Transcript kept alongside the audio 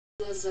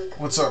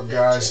What's up,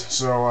 guys?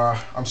 So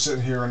I'm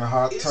sitting here in a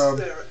hot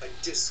tub,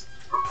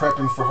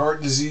 prepping for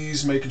heart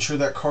disease, making sure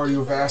that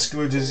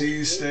cardiovascular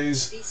disease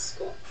stays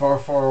far,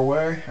 far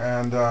away,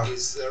 and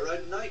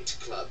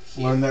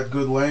learn that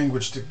good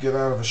language to get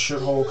out of a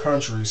shithole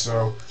country.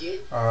 So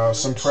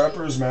some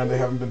preppers, man, they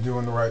haven't been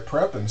doing the right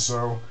prepping.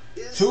 So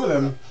two of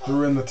them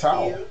threw in the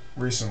towel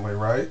recently,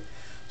 right?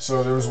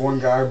 So there was one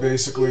guy,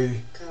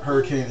 basically,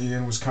 Hurricane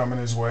Ian was coming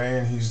his way,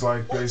 and he's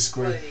like,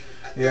 basically,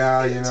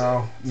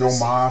 yeah, no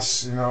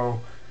mas,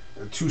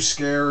 too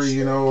scary,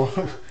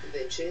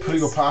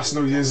 Perigo pass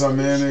no years I'm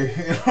in,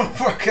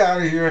 fuck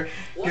out of here,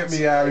 get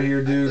me out of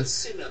here, dude.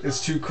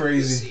 It's too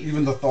crazy.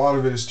 Even the thought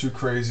of it is too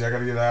crazy. I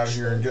gotta get out of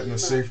here and get in the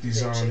safety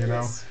zone,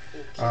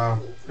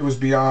 It was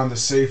beyond the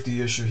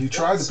safety issue. He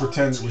tried to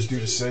pretend it was due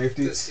to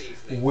safety.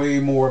 Way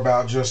more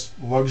about just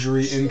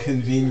luxury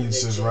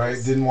inconveniences, right?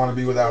 Didn't want to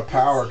be without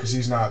power because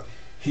he's not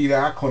heat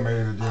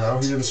acclimated,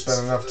 He didn't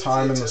spend enough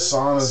time in the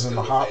saunas and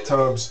the hot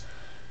tubs,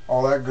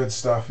 all that good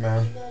stuff,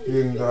 man. He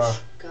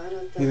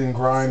didn't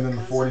grind in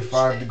the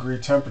 45-degree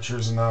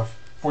temperatures enough.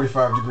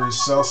 45 degrees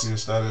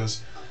Celsius, that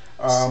is.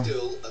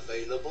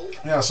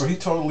 Yeah, so he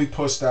totally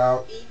pussed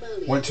out,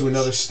 went to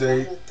another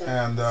state,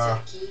 and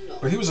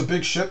but he was a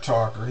big shit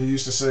talker. He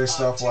used to say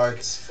stuff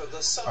like,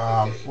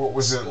 what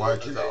was it,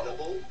 like,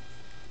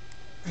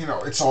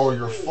 it's all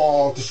your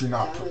fault if you're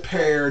not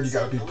prepared. You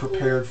got to be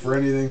prepared for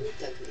anything.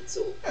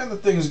 And the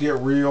things get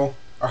real.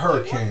 A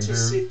hurricane,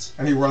 dude,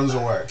 and he runs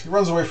away. He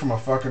runs away from a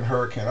fucking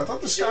hurricane. I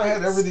thought this guy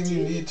had everything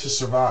you need to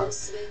survive.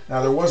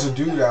 Now, there was a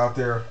dude out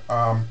there,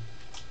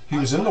 he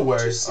was in the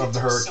way of the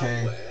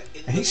hurricane,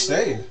 and he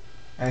stayed.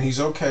 And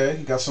he's okay.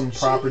 He got some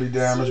property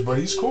damage, but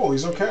he's cool.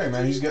 He's okay,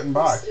 man. He's getting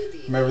by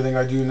from everything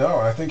I do know.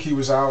 I think he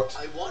was out,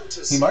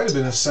 he might have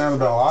been in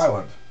Sanibel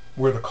Island,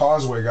 where the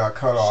causeway got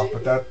cut off,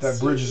 but that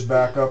bridge is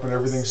back up and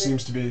everything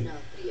seems to be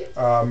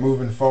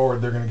moving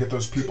forward. They're going to get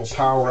those people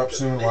power up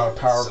soon. A lot of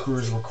power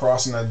crews were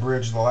crossing that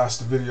bridge the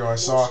last video I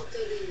saw.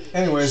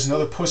 Anyways,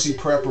 another pussy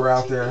prepper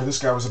out there. This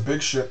guy was a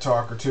big shit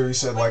talker too. He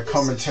said, like,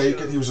 come and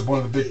take it. He was one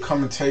of the big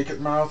come and take it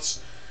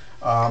mouths.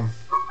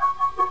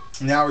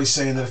 Now he's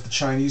saying that if the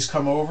Chinese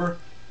come over,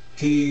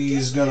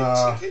 he's going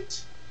to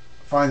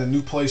find a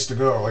new place to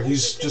go. Like,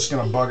 he's just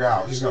going to bug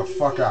out. He's going to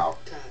fuck out.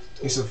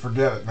 He said,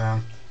 forget it,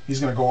 man. He's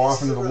going to go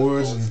off into the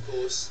woods and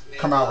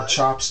come out with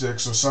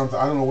chopsticks or something.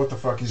 I don't know what the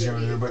fuck he's going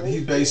to do, but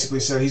he basically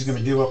said he's going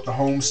to give up the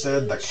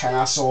homestead, the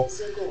castle,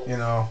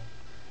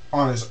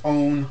 on his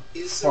own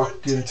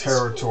fucking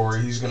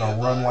territory. He's going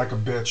to run like a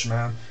bitch,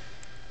 man.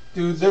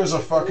 Dude, there's a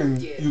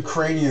fucking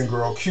Ukrainian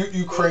girl, cute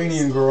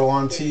Ukrainian girl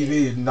on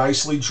TV,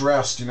 nicely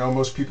dressed,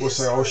 most people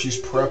say, oh,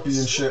 she's preppy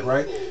and shit,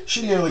 right?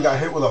 She nearly got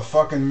hit with a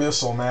fucking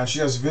missile, man. She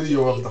has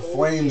video of the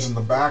flames in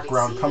the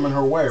background coming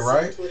her way,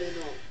 right?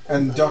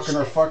 And ducking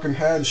her fucking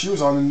head. She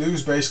was on the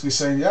news basically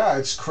saying, yeah,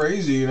 it's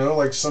crazy,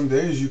 like some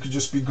days you could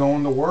just be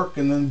going to work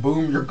and then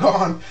boom, you're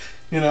gone,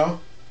 And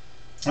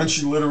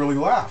she literally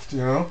laughed,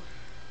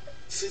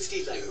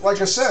 Like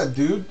I said,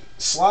 dude,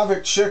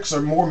 Slavic chicks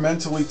are more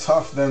mentally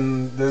tough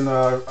than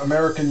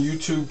American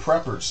YouTube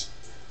preppers.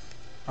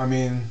 I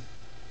mean,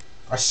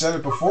 I said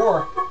it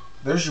before.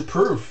 There's your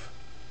proof.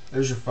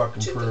 There's your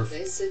fucking proof.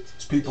 These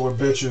people are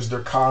bitches. They're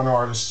con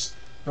artists.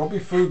 Don't be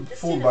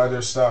fooled by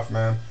their stuff,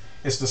 man.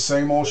 It's the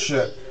same old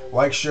shit.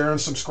 Like, share,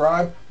 and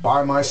subscribe.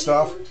 Buy my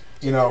stuff.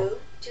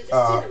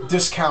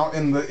 Discount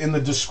in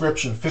the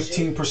description.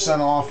 15%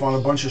 off on a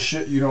bunch of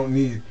shit you don't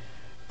need.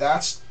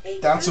 That's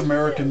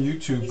American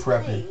YouTube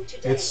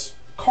prepping. It's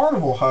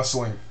carnival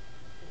hustling.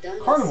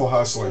 Carnival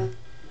hustling.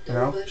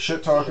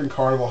 Shit talking,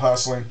 carnival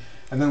hustling.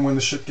 And then when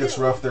the shit gets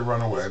rough, they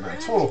run away, man.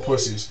 Total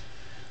pussies.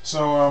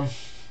 So,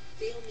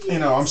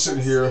 I'm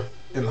sitting here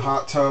in the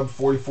hot tub,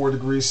 44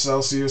 degrees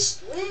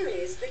Celsius,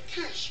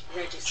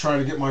 trying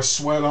to get my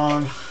sweat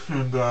on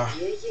and,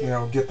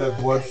 get that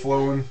blood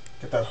flowing,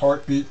 get that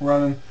heartbeat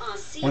running.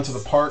 Went to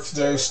the park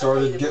today,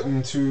 started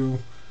getting to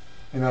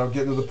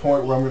the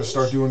point where I'm going to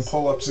start doing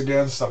pull-ups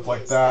again, stuff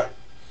like that.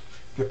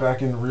 Get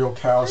back into real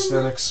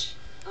calisthenics.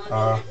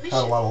 Had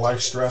a lot of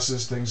life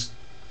stresses, things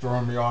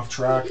throwing me off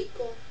track.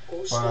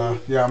 But,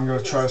 yeah, I'm going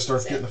to try to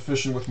start getting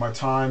efficient with my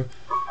time,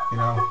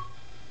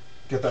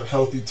 get that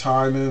healthy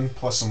time in,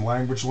 plus some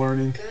language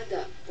learning.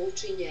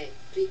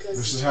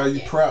 This is how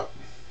you prep.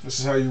 This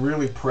is how you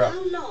really prep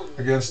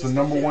against the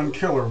 #1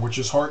 killer, which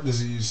is heart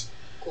disease.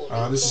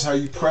 This is how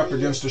you prep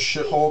against a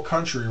shithole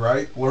country,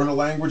 right? Learn a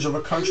language of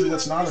a country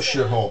that's not a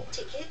shithole.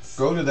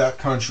 Go to that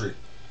country.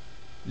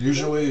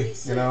 Usually,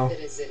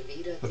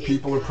 the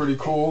people are pretty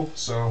cool,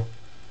 so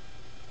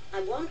I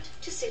don't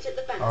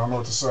know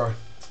what to say.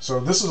 So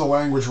this is a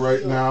language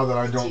right now that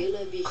I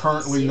don't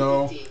currently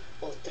know,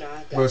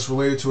 but it's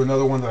related to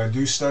another one that I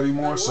do study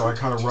more, so I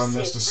kind of run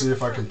this to see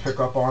if I can pick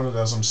up on it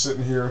as I'm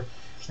sitting here,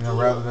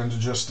 rather than to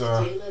just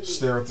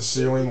stare at the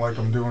ceiling like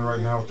I'm doing right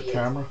now with the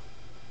camera.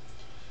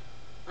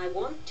 I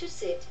want to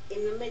sit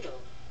in the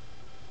middle.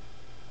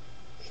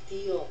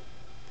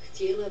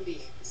 Htjela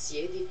bih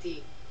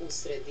sjediti u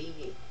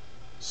sredini.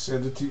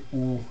 Sediti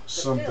u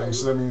something,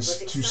 so that means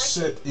to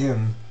sit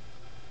in.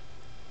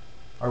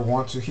 I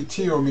want to.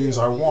 Hitio means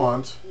I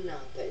want.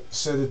 Napet.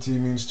 Sediti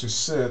means to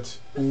sit.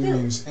 U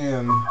means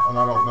in. And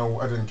I don't know,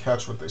 I didn't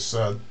catch what they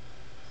said.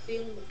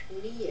 Film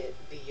nije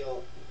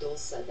bio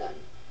dosadan.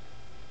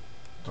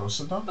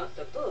 Dosadan? But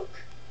the book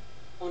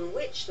on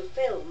which the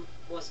film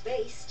was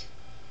based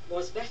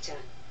was better.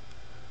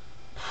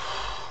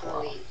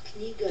 Ali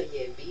knjiga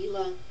je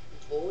bila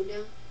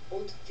bolja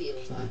od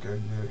filma.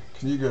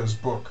 Knjiga is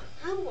book.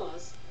 How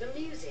was the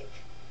music?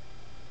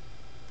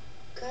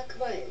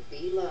 Kakva je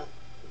bila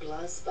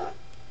glazba?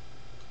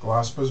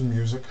 Glazba's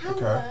music. How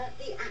Okay. were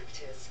the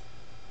actors?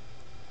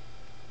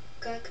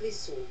 Kakvi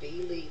su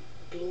bili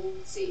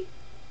glumci?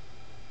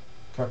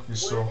 Kakvi Were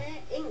so.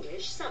 there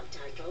English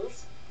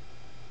subtitles?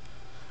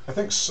 I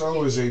think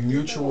so is a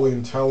mutually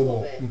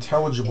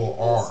intelligible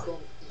R.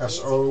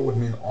 S-O would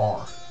mean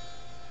R.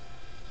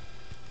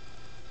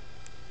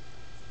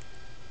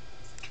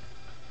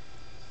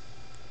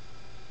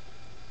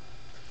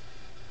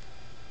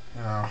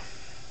 Yeah.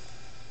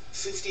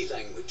 50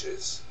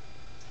 languages.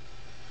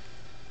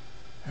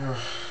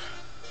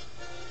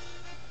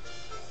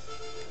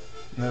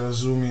 Ne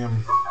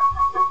razumijem.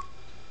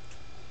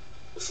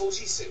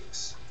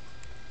 46.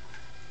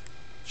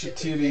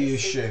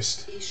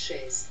 46. I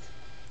šest.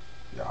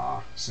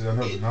 Yeah, see, I know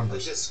the In the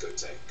numbers.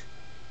 discotheque.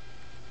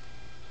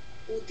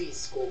 U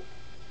disku.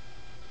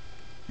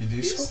 I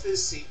disco? Is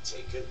this seat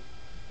taken?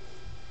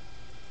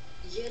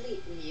 Je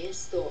li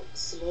mjesto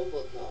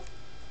slobodno?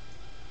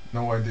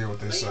 No idea what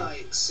they May said.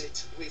 I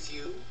sit with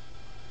you?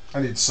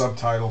 I need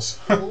subtitles.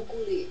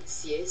 Mogu li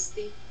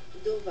sjesti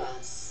do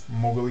vas?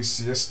 Mogu li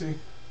sjesti?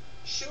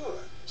 Sure.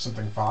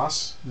 Something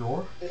vas?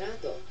 Your?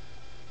 Rado.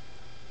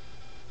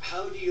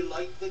 How do you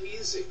like the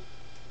music?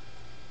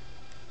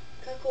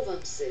 Kako vam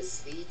se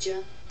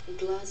sviđa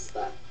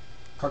glazba?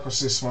 Kako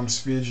se s vam A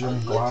sviđa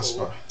little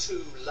glazba?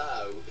 too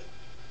loud.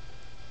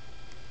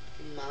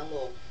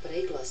 Malo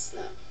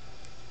preglasna.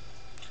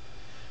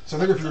 So I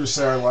think if you were to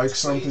say I like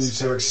something, you'd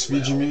say like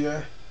sviđa mi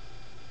je.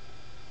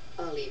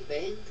 Ali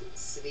band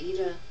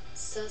svira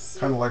sasvim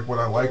Kind of like what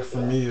I like for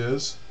me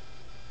is.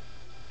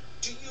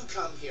 Do you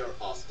come here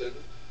often?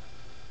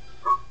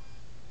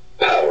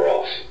 Power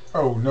off.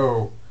 Oh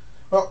no.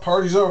 Well,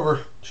 party's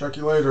over. Check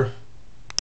you later.